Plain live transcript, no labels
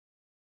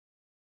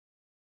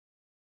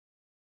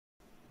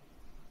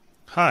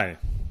Hi.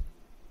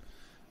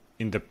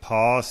 In the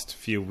past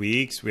few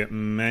weeks, we had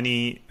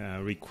many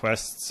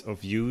requests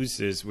of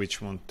users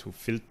which want to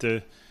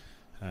filter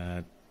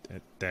the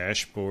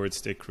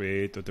dashboards they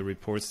create or the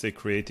reports they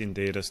create in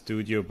Data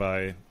Studio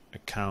by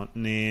account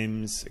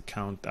names,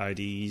 account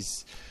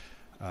IDs,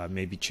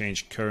 maybe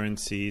change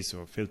currencies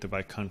or filter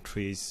by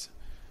countries.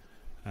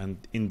 And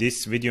in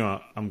this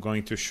video, I'm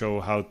going to show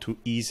how to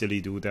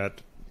easily do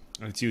that.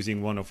 It's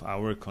using one of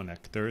our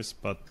connectors,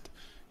 but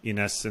in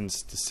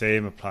essence, the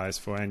same applies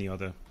for any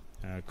other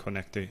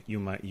connector you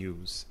might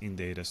use in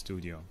Data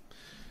Studio.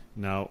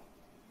 Now,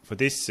 for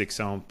this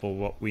example,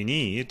 what we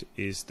need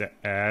is the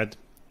Add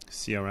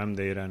CRM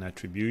Data and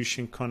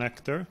Attribution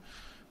connector,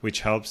 which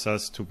helps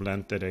us to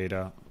blend the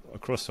data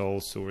across all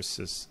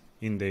sources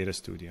in Data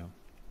Studio.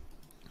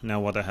 Now,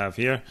 what I have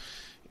here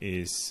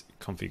is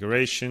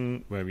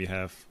configuration where we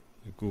have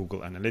Google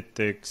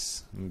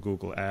Analytics,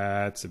 Google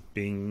Ads, a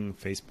Bing,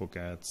 Facebook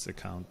Ads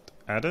account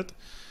added.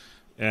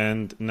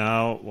 And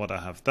now what I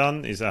have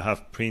done is I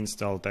have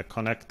pre-installed that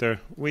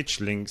connector,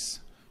 which links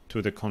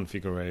to the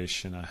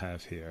configuration I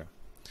have here.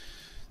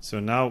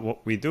 So now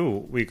what we do,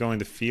 we go in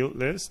the field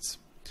lists,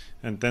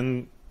 and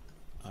then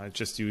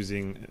just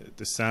using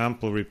the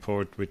sample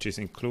report which is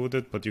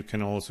included, but you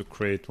can also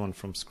create one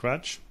from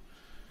scratch.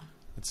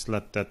 Let's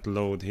let that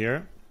load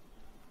here.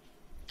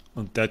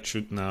 And that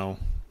should now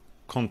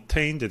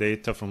contain the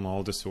data from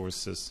all the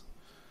sources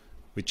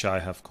which I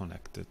have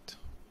connected.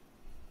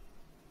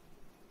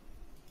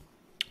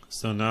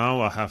 So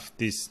now I have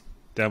this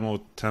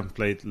demo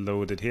template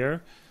loaded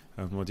here,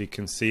 and what you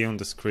can see on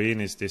the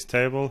screen is this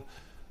table.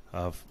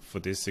 For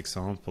this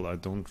example, I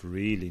don't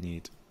really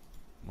need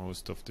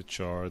most of the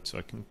charts, so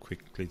I can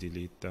quickly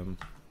delete them.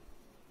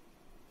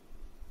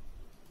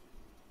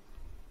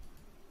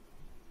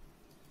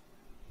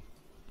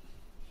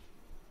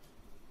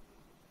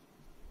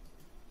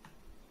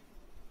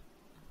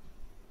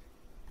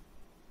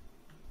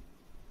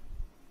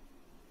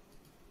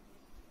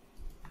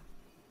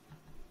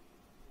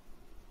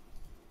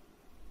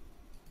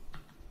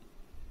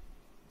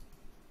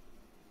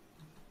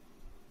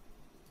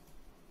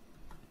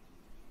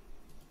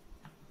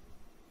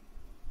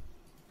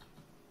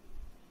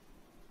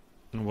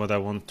 And what I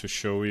want to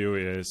show you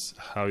is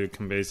how you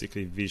can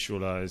basically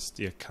visualize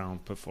the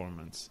account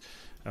performance,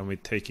 and we're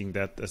taking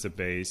that as a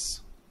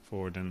base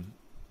for then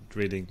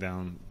drilling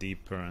down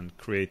deeper and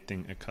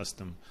creating a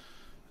custom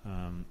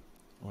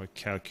or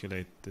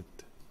calculated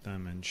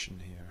dimension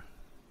here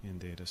in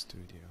Data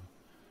Studio.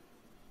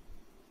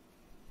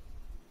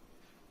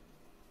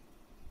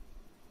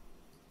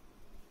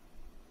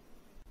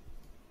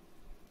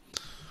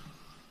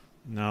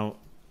 Now,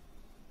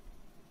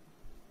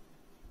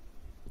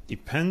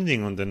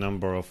 depending on the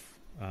number of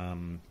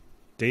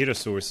data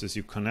sources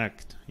you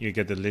connect, you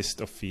get a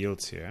list of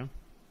fields here,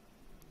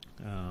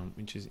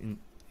 which is in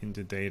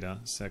the data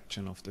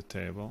section of the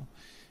table.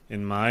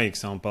 In my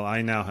example,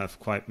 I now have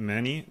quite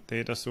many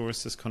data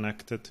sources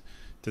connected.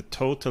 The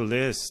total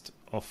list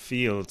of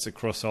fields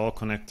across all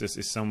connectors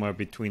is somewhere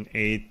between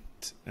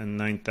 8,000 and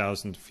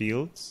 9,000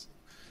 fields.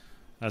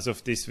 As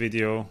of this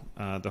video,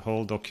 the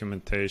whole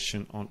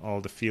documentation on all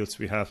the fields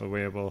we have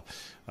available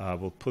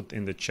we'll put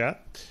in the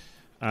chat.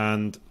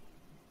 And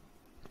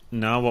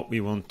now what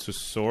we want to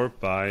sort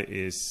by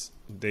is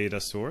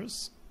data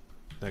source.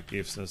 That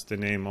gives us the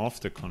name of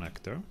the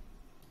connector,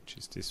 which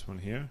is this one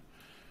here.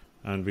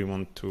 And we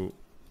want to,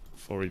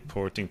 for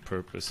reporting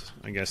purpose,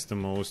 I guess the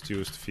most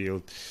used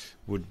field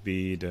would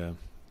be the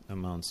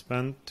amount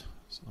spent.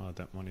 So,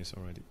 that one is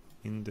already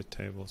in the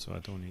table, so I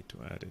don't need to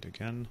add it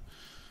again.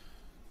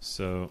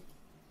 So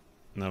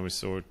now we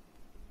sort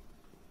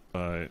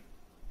by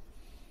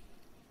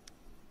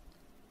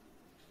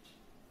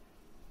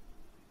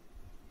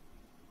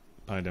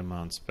the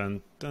amount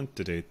spent and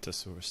the data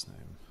source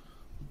name.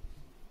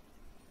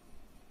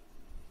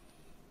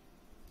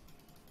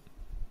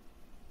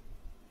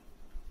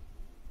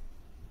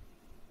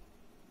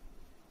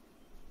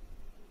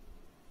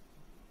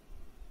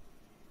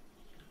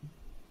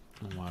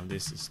 And while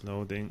this is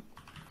loading,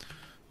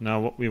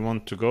 now what we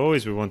want to go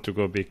is we want to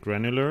go a bit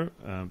granular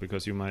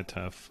because you might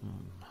have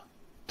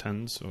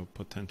tens or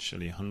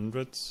potentially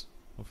hundreds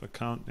of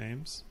account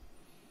names.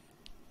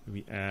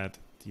 We add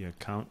the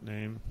account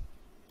name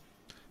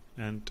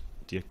and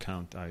the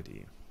account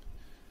ID.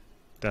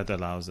 That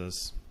allows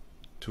us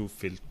to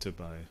filter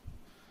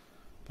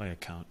by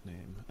account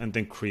name and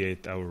then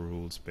create our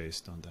rules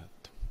based on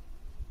that.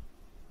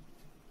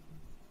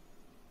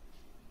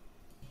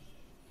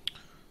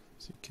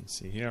 So you can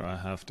see here I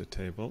have the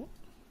table,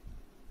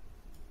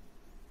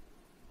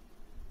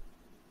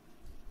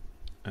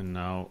 and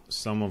now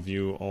some of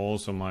you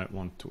also might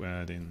want to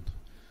add in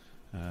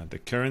the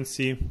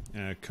currency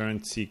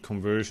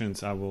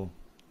conversions. I will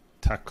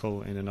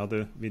tackle in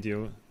another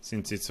video,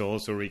 since it's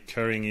also a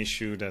recurring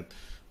issue that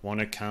one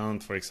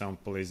account, for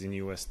example, is in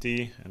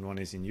USD and one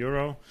is in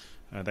Euro.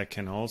 That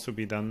can also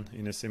be done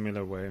in a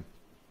similar way.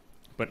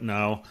 But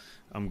now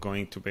I'm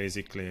going to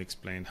basically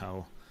explain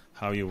how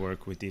you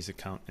work with these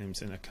account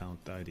names and account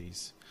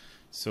IDs.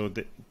 So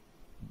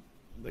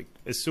like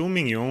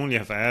assuming you only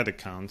have ad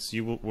accounts,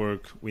 you will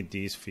work with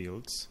these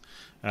fields.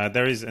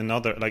 There is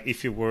another, like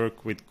if you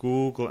work with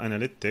Google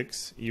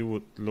Analytics, you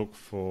would look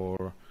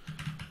for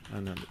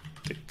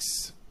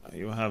Analytics.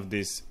 You have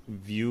this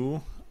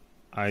view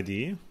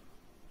ID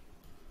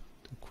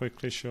to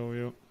quickly show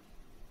you.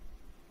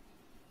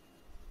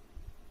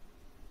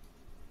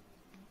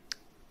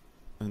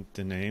 And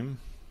the name.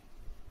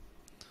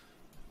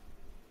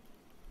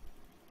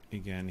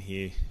 Again,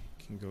 here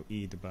you can go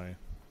either by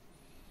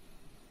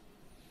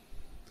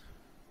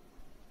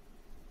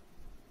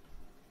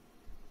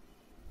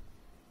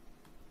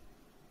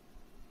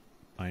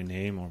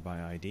name or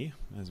by ID,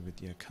 as with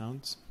the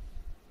accounts.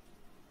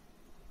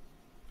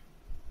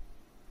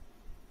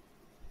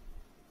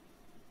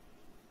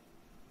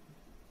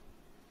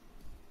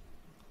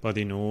 But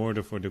in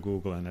order for the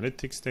Google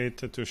Analytics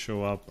data to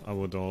show up, I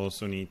would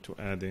also need to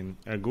add in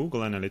a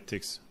Google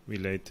Analytics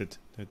related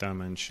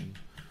dimension.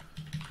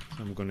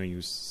 So I'm going to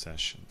use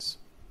sessions.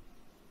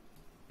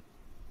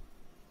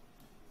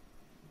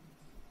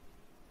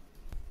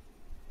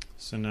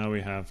 So now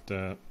we have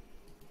the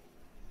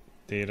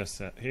data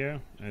set here.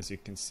 As you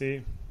can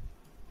see,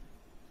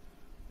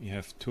 we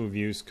have two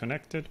views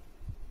connected,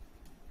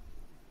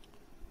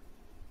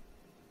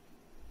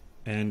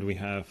 and we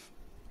have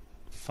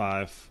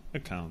 5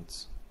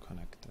 accounts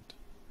connected.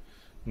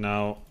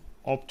 Now,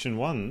 option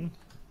 1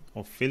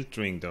 of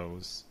filtering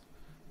those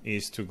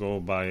is to go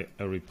by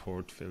a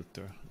report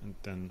filter, and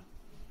then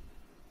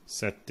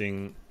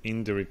setting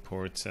in the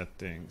report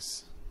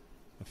settings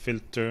a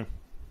filter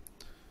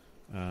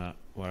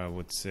where I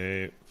would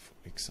say, for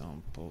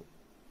example,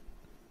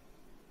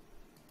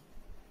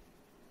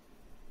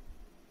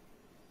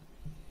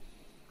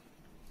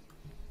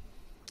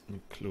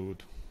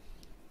 include.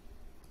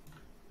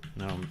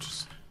 Now I'm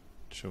just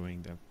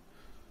showing them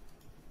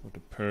for the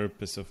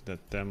purpose of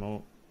that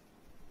demo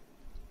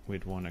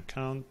with 1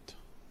 account,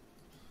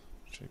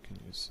 which I can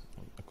use.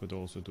 I could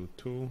also do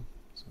 2,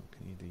 so I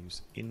can either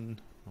use in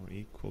or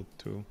equal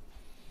to.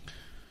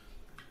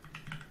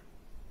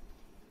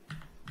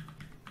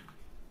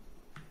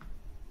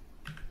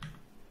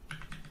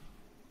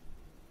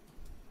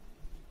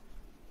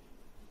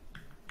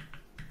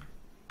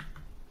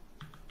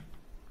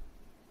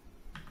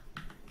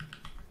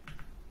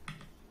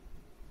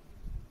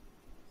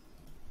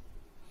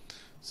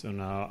 So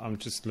now I'm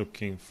just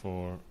looking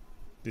for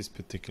this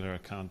particular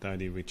account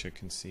ID, which I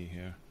can see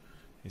here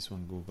is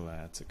one Google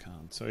Ads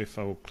account. So if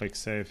I will click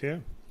Save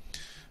here,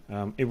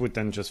 it would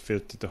then just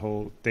filter the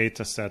whole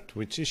data set,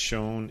 which is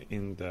shown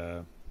in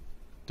the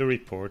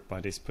report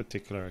by this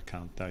particular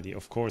account ID.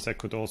 Of course, I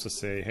could also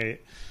say, hey,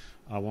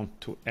 I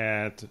want to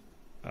add,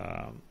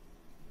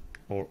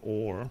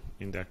 or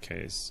in that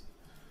case.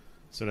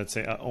 So let's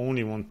say I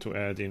only want to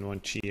add in one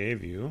GA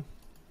view.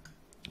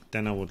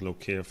 Then I would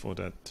look here for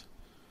that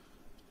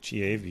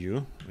GA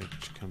view,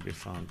 which can be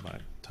found by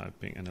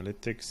typing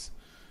analytics.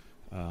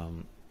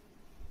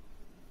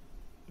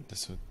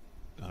 This would,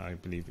 I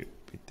believe, it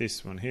be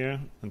this one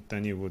here, and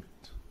then you would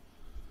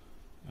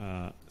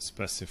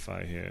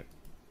specify here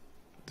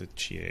the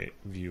GA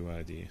view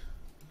ID,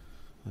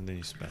 and then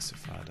you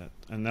specify that.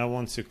 And now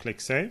once you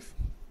click Save,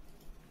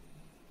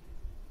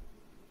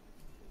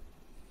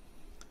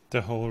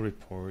 the whole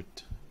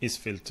report is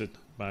filtered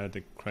by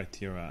the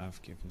criteria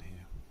I've given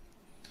here.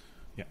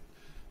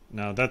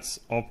 Now that's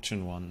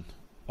option 1.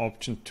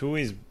 Option 2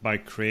 is by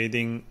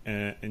creating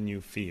a new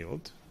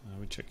field,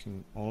 which I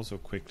can also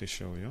quickly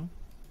show you.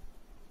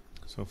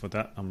 So for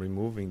that, I'm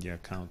removing the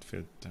account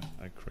field that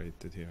I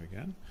created here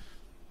again.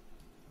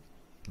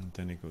 And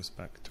then it goes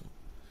back to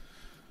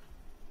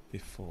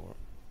before.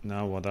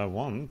 Now what I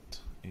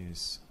want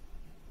is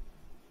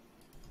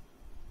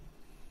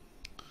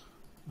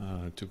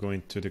to go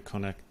into the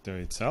connector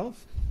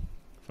itself.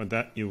 For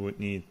that, you would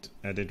need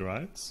edit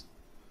rights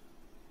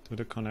to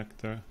the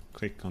connector.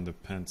 Click on the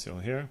pencil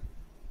here.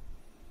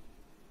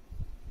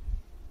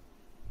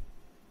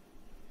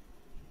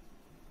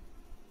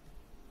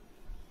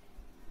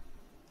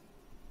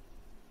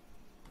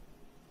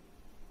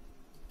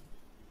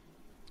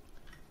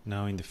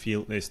 Now in the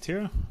field list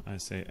here, I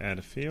say add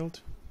a field.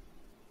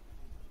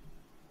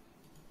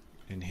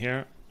 In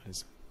here,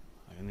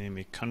 I name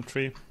it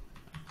country,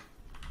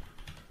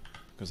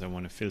 because I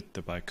want to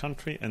filter by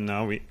country. And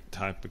now we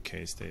type a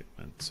case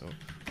statement. So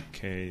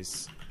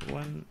case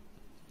 1.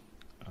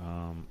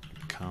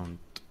 Account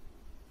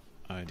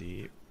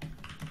ID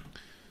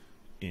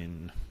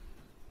in.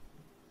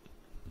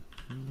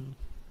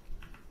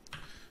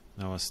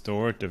 Now I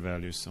stored the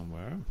values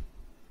somewhere.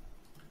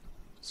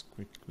 Let's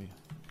quickly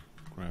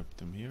grab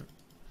them here.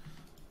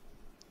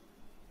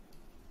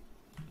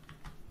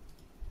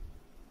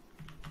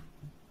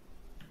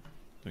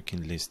 I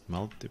can list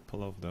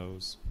multiple of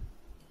those.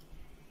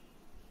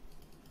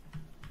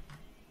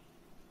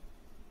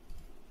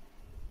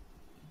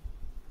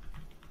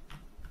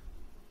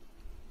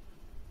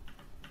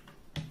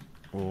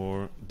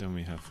 Or then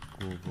we have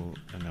Google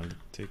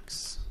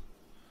Analytics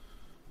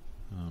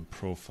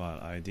profile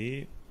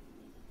ID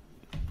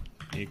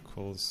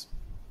equals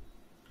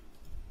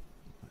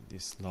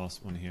this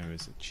last one here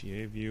is a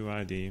GA view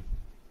ID.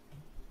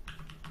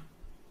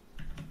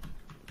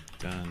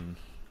 Then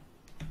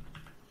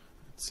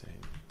let's say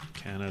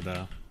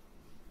Canada,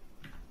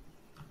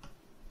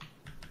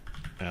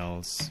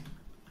 else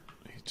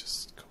you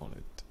just call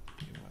it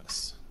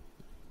US,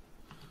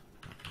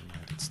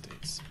 United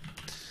States.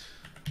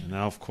 And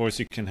now of course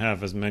you can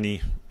have as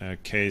many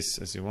case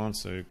as you want,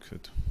 so you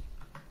could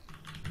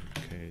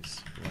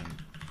case when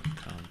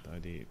account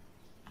ID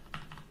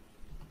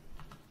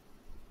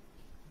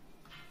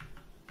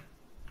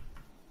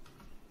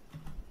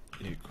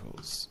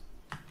equals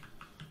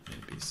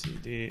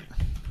ABCD,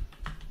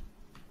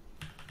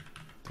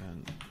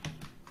 then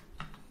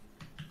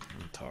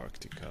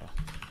Antarctica,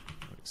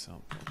 for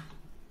example,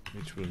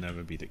 which will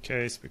never be the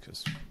case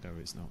because there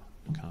is no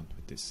account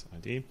with this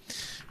ID.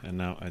 And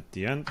now at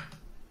the end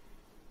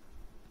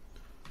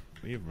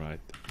we write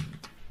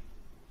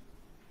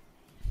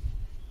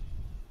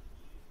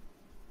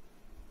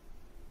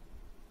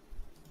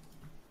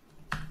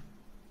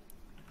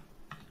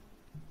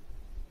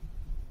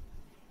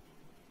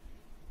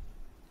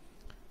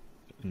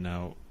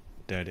now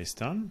that is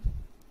done,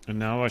 and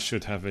now I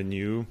should have a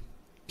new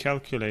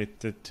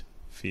calculated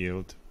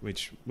field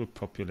which will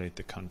populate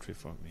the country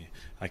for me.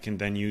 I can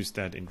then use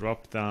that in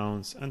drop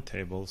downs and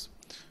tables,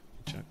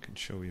 which I can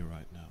show you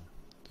right now.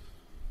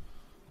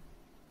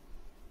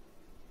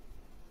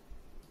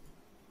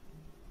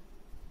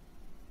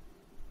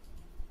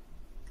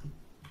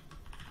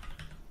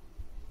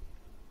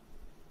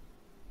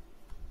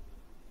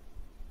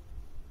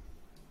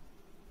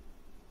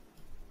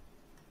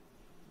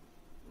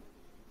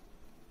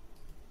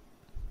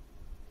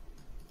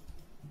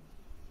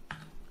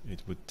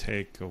 It would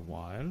take a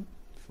while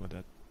for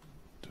that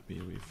to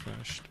be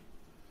refreshed.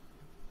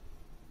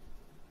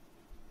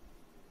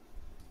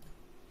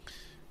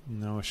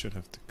 Now I should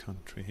have the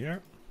country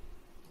here.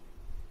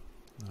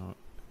 Now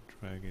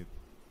drag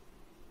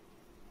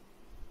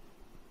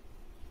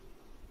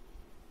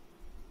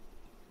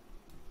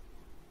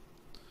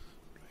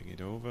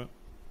it over,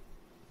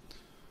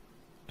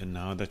 and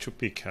now that should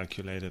be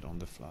calculated on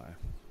the fly.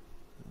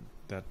 And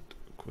that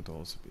could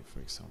also be,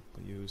 for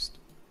example, used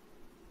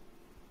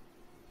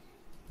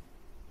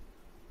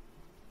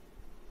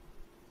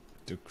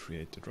to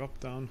create a drop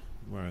down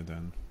where I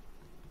then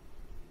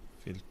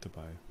filter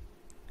by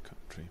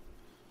country.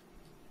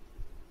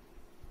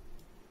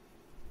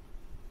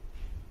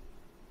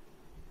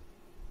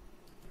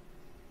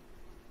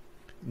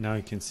 Now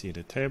you can see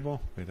the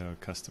table with our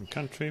custom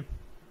country,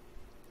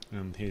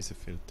 and here's a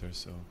filter,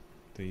 so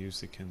the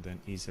user can then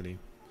easily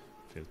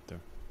filter.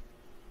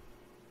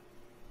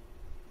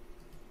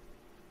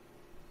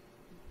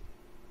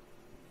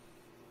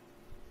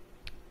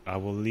 I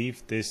will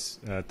leave this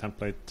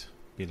template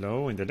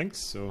below in the links,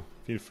 so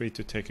feel free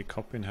to take a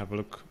copy and have a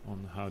look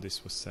on how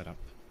this was set up.